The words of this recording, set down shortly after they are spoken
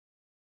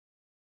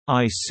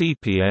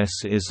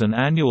ICPS is an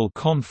annual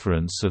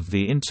conference of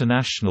the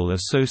International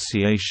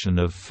Association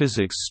of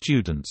Physics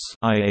Students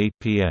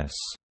 (IAPS).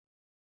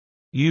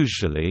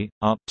 Usually,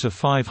 up to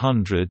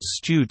 500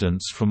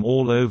 students from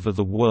all over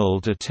the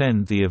world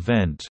attend the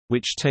event,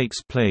 which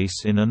takes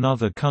place in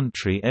another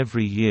country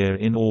every year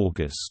in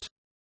August.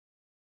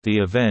 The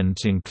event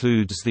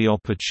includes the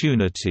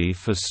opportunity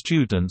for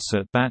students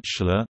at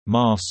bachelor,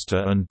 master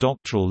and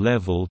doctoral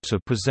level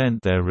to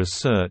present their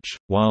research,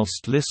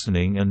 whilst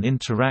listening and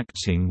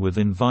interacting with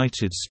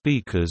invited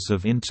speakers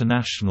of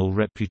international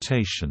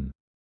reputation.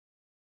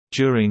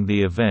 During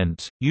the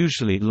event,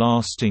 usually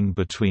lasting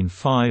between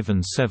 5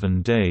 and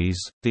 7 days,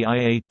 the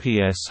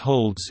IAPS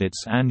holds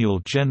its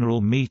annual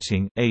General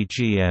Meeting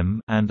 (AGM)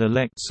 and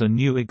elects a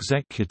new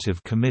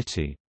executive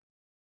committee.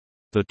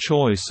 The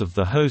choice of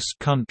the host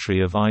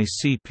country of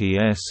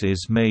ICPS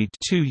is made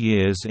 2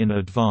 years in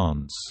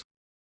advance.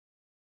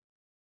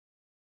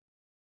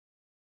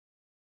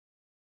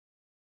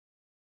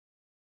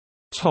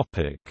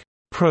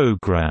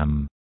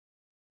 Program.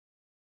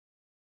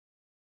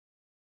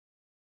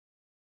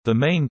 The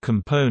main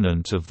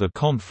component of the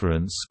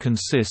conference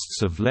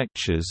consists of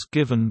lectures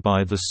given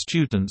by the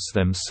students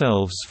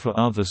themselves for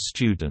other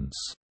students.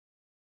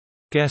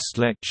 Guest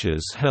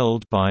lectures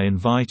held by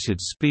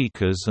invited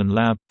speakers and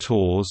lab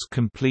tours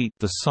complete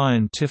the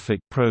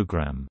scientific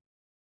program.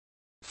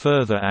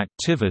 Further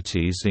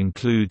activities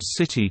include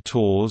city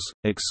tours,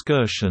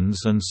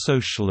 excursions and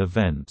social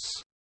events.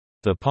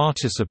 The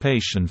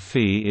participation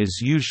fee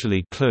is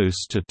usually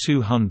close to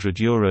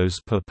 €200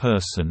 per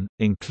person,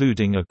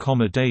 including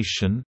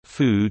accommodation,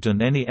 food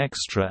and any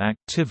extra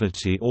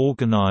activity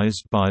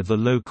organized by the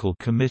local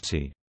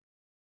committee.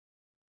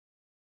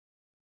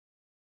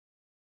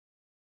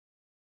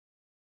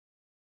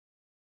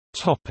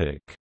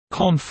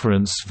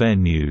 Conference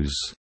venues.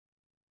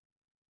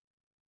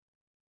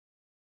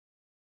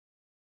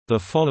 The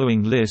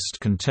following list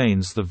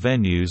contains the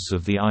venues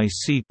of the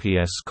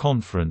ICPS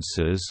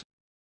conferences: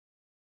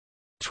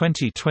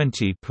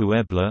 2020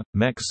 Puebla,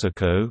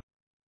 Mexico;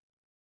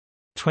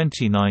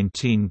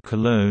 2019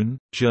 Cologne,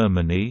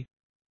 Germany;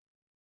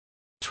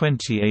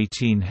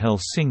 2018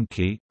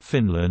 Helsinki,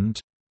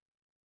 Finland;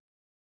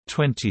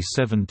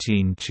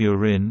 2017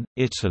 Turin,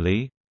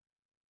 Italy;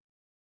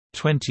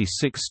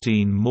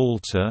 2016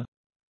 Malta;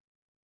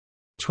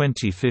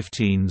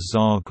 2015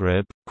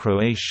 Zagreb,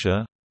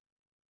 Croatia;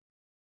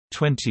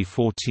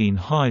 2014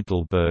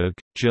 Heidelberg,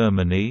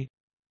 Germany;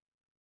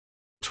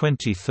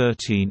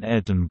 2013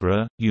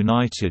 Edinburgh,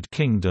 United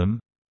Kingdom;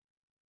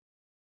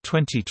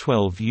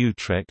 2012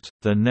 Utrecht,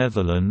 the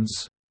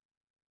Netherlands;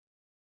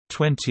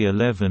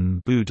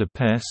 2011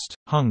 Budapest,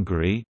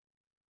 Hungary;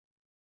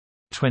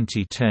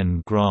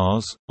 2010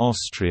 Graz,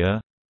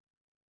 Austria;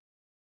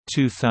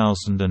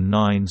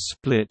 2009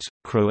 Split,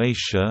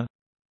 Croatia;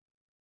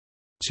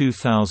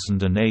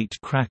 2008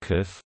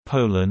 Kraków,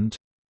 Poland;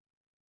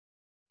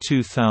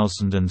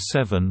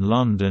 2007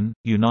 London,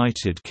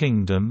 United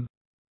Kingdom;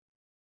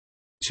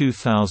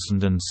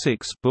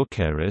 2006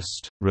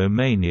 Bucharest,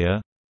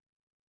 Romania;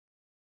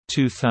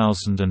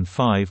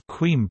 2005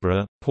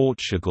 Coimbra,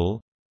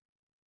 Portugal;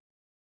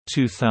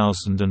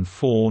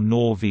 2004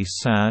 Novi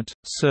Sad,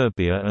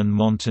 Serbia and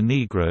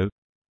Montenegro;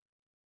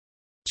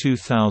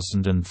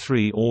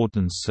 2003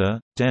 Odense,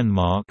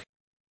 Denmark;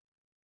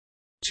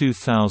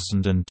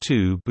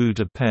 2002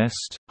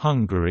 Budapest,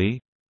 Hungary;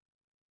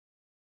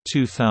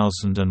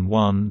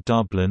 2001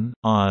 Dublin,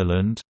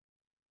 Ireland;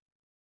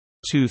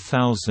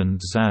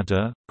 2000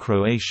 Zadar,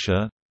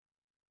 Croatia;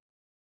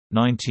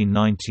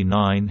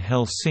 1999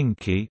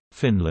 Helsinki,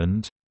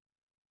 Finland;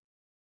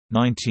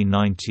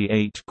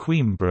 1998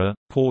 Coimbra,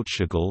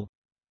 Portugal;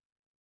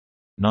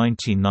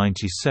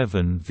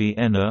 1997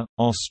 Vienna,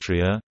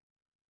 Austria;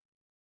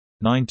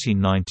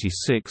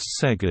 1996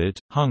 Szeged,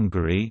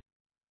 Hungary;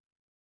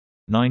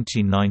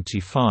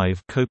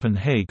 1995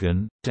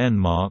 Copenhagen,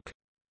 Denmark;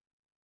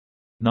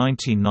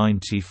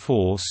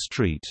 1994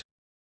 St.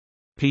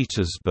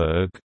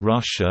 Petersburg,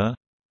 Russia;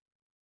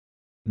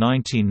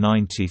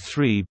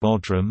 1993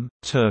 Bodrum,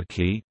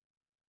 Turkey;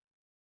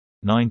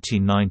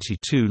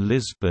 1992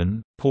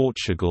 Lisbon,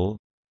 Portugal;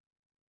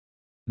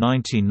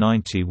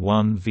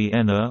 1991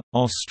 Vienna,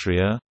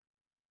 Austria;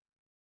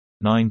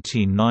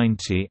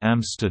 1990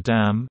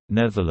 Amsterdam,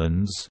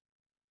 Netherlands;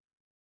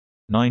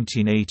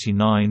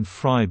 1989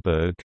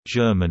 Freiburg,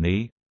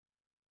 Germany;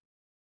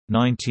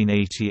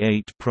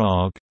 1988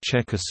 Prague,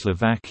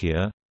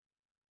 Czechoslovakia;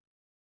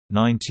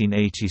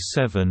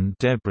 1987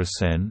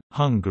 Debrecen,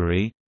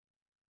 Hungary;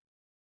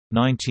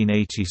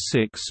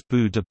 1986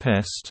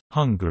 Budapest,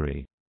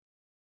 Hungary.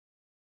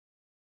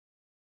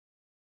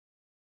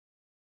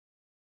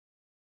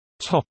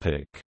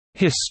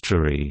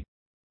 History.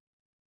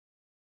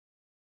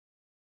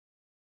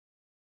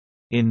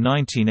 In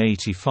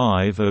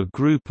 1985 a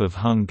group of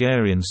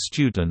Hungarian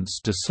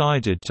students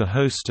decided to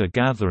host a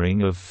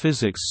gathering of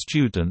physics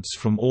students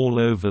from all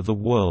over the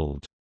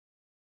world.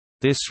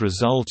 This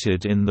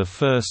resulted in the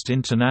first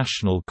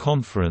International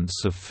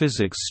Conference of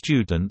Physics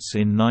Students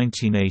in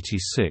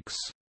 1986.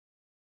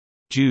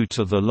 Due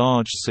to the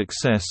large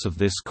success of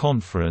this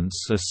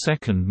conference, a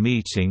second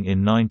meeting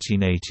in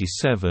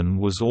 1987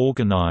 was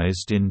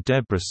organized in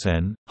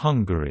Debrecen,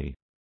 Hungary.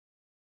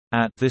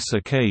 At this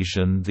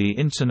occasion the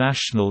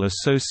International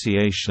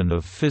Association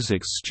of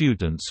Physics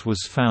Students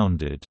was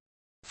founded.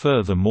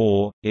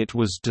 Furthermore, it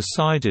was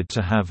decided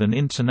to have an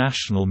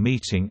international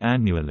meeting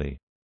annually.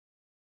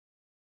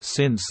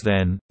 Since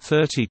then,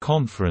 30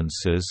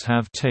 conferences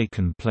have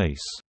taken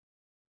place.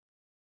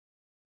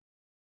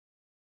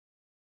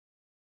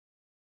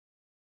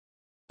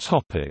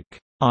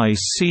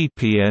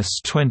 ICPS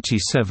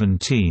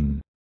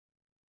 2017.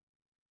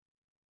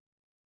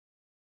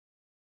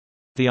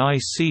 The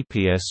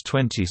ICPS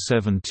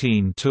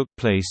 2017 took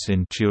place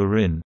in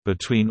Turin,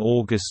 between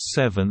August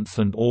 7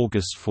 and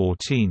August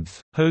 14,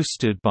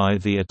 hosted by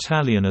the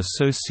Italian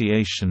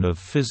Association of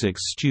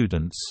Physics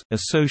Students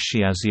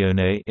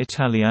Associazione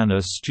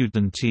Italiana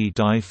Studenti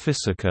di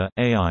Fisica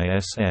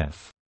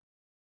AISF.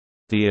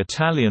 The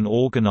Italian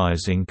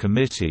organizing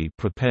committee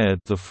prepared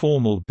the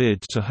formal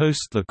bid to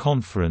host the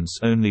conference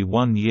only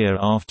 1 year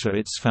after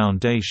its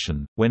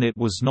foundation, when it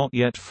was not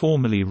yet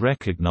formally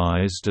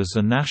recognized as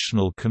a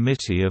national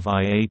committee of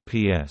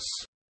IAPS.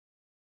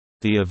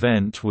 The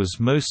event was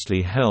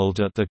mostly held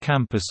at the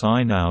Campus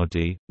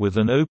Einaudi, with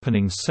an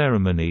opening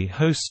ceremony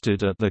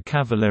hosted at the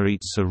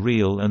Cavallerizza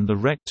Reale and the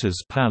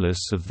Rector's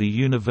Palace of the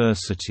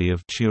University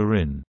of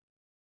Turin.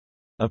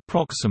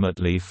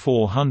 Approximately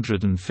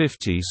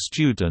 450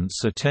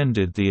 students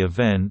attended the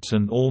event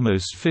and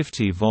almost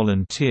 50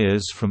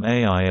 volunteers from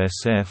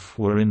AISF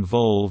were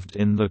involved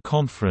in the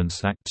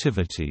conference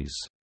activities.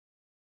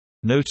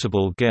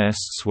 Notable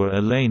guests were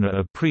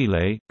Elena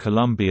Aprile,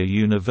 Columbia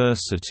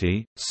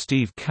University;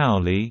 Steve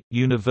Cowley,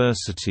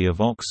 University of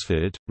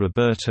Oxford;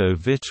 Roberto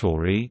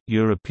Vittori,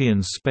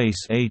 European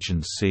Space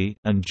Agency;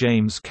 and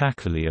James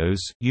Kakalios,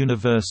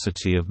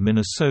 University of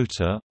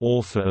Minnesota,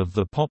 author of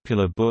the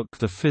popular book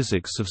The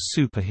Physics of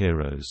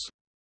Superheroes.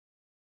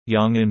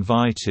 Young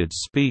invited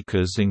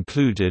speakers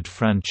included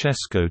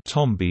Francesco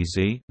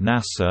Tombisi,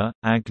 NASA;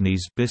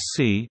 Agnes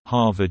Bissi,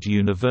 Harvard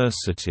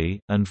University;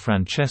 and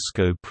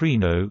Francesco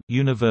Prino,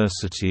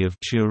 University of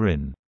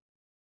Turin.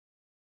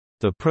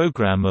 The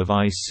program of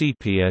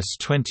ICPS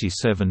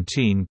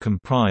 2017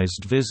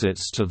 comprised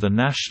visits to the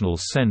National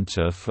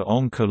Center for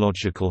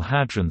Oncological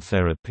Hadron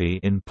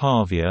in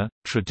Pavia,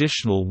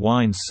 traditional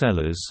wine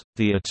cellars,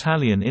 the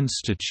Italian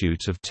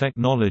Institute of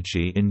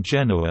Technology in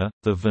Genoa,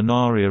 the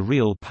Venaria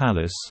Reale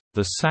Palace,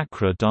 the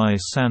Sacra di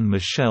San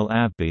Michele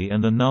Abbey,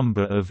 and a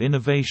number of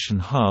innovation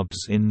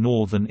hubs in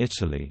northern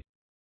Italy.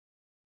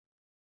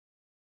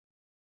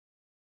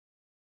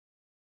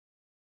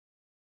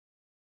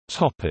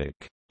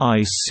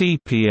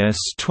 ICPS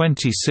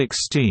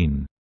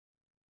 2016.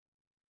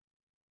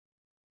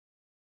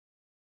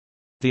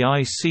 The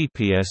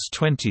ICPS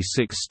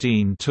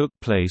 2016 took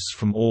place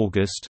from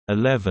August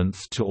 11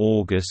 to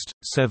August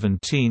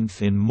 17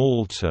 in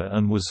Malta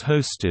and was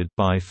hosted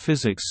by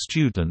physics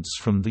students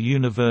from the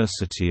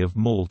University of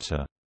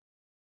Malta.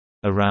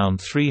 Around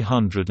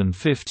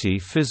 350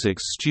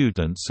 physics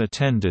students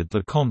attended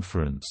the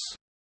conference.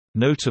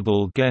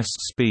 Notable guest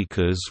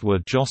speakers were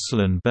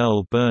Jocelyn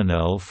Bell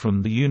Burnell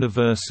from the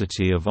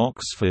University of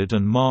Oxford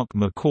and Mark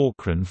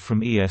McCaughrean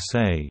from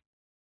ESA.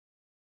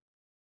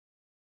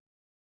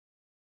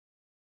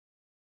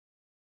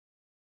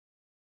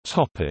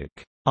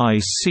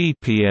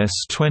 ICPS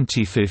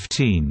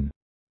 2015.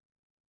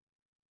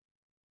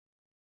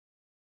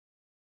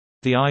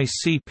 The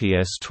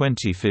ICPS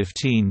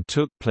 2015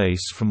 took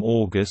place from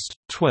August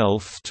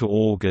 12 to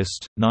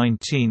August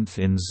 19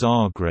 in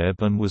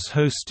Zagreb and was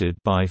hosted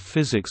by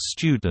physics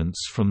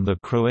students from the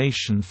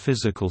Croatian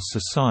Physical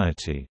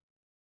Society.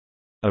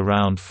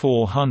 Around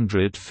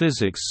 400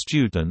 physics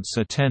students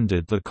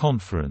attended the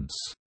conference.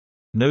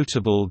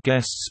 Notable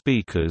guest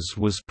speakers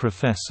was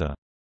Professor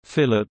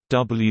Philip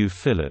W.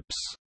 Phillips.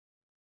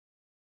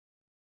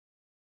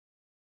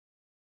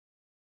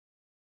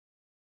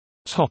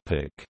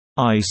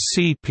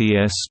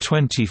 ICPS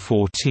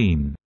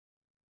 2014.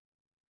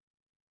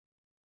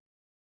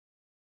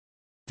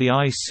 The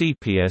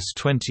ICPS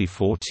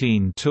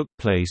 2014 took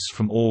place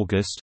from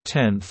August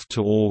 10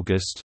 to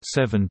August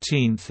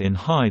 17 in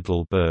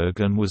Heidelberg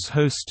and was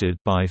hosted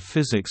by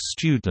physics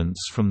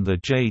students from the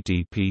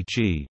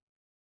JDPG.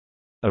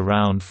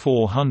 Around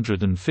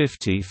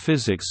 450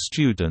 physics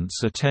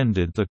students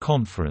attended the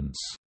conference.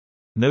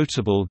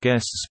 Notable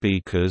guest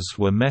speakers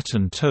were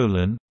Metin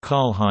Tolan,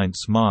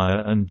 Karl-Heinz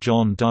Meyer and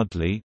John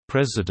Dudley,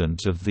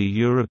 President of the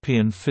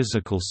European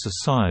Physical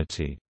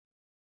Society.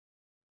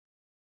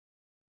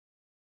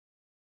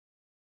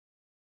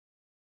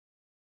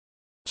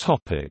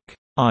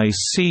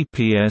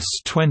 ICPS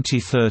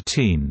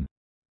 2013.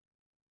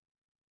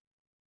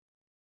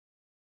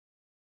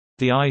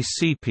 The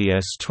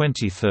ICPS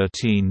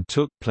 2013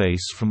 took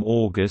place from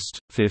August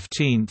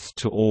 15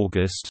 to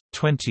August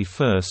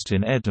 21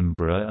 in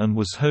Edinburgh and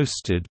was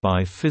hosted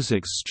by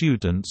physics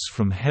students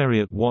from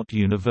Heriot-Watt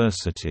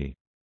University.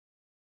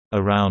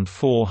 Around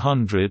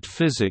 400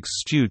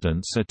 physics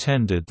students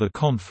attended the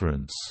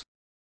conference.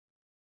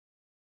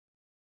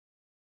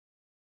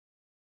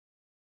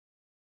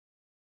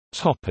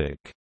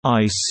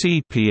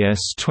 ICPS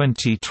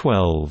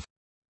 2012.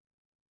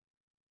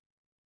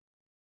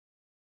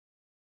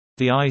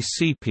 The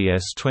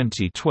ICPS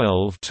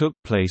 2012 took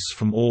place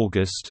from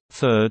August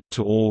 3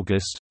 to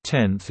August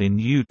 10 in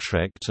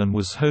Utrecht and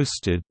was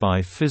hosted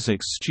by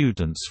physics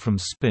students from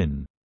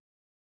SPIN.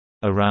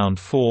 Around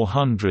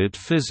 400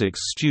 physics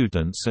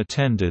students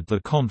attended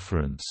the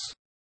conference.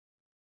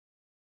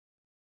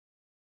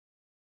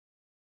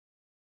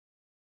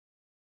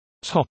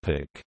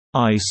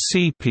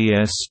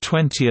 ICPS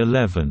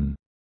 2011.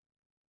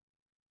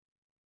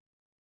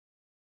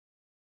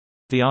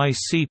 The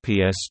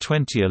ICPS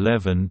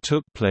 2011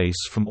 took place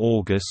from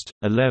August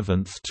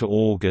 11 to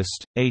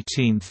August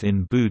 18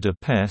 in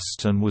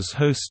Budapest and was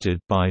hosted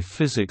by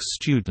physics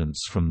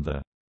students from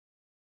the.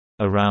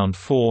 Around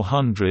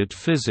 400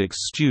 physics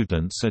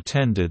students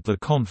attended the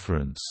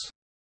conference.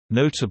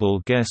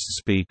 Notable guest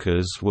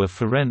speakers were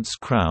Ferenc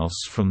Krauss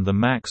from the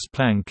Max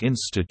Planck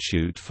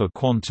Institute for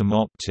Quantum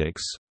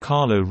Optics,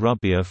 Carlo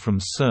Rubbia from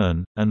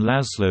CERN, and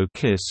Laszlo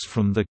Kiss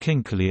from the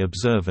Kinkerley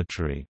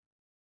Observatory.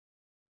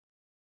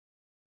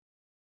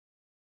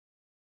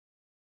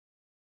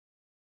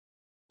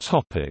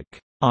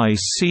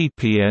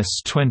 ICPS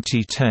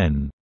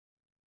 2010.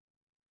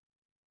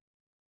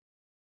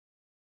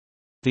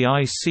 The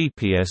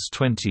ICPS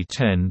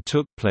 2010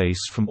 took place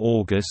from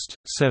August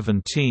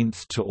 17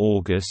 to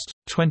August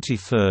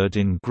 23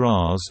 in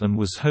Graz and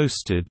was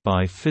hosted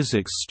by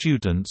physics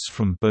students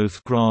from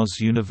both Graz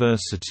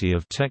University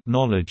of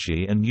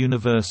Technology and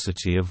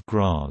University of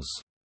Graz.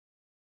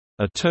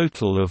 A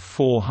total of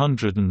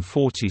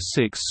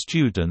 446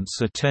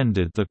 students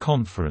attended the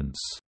conference.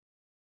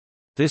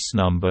 This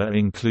number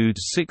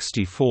includes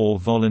 64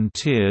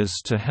 volunteers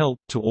to help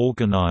to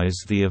organize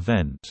the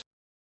event.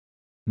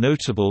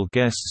 Notable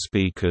guest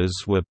speakers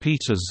were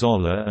Peter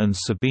Zoller and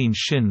Sabine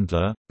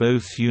Schindler,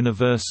 both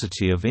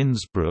University of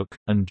Innsbruck,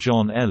 and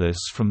John Ellis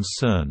from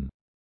CERN.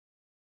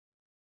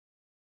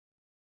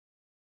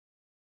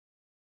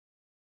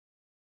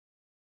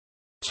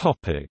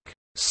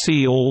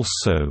 See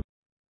also: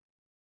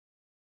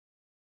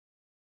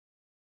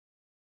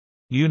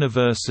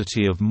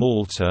 University of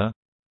Malta,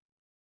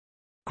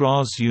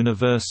 Graz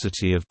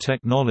University of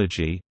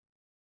Technology,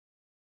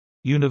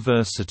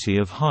 University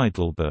of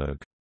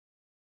Heidelberg.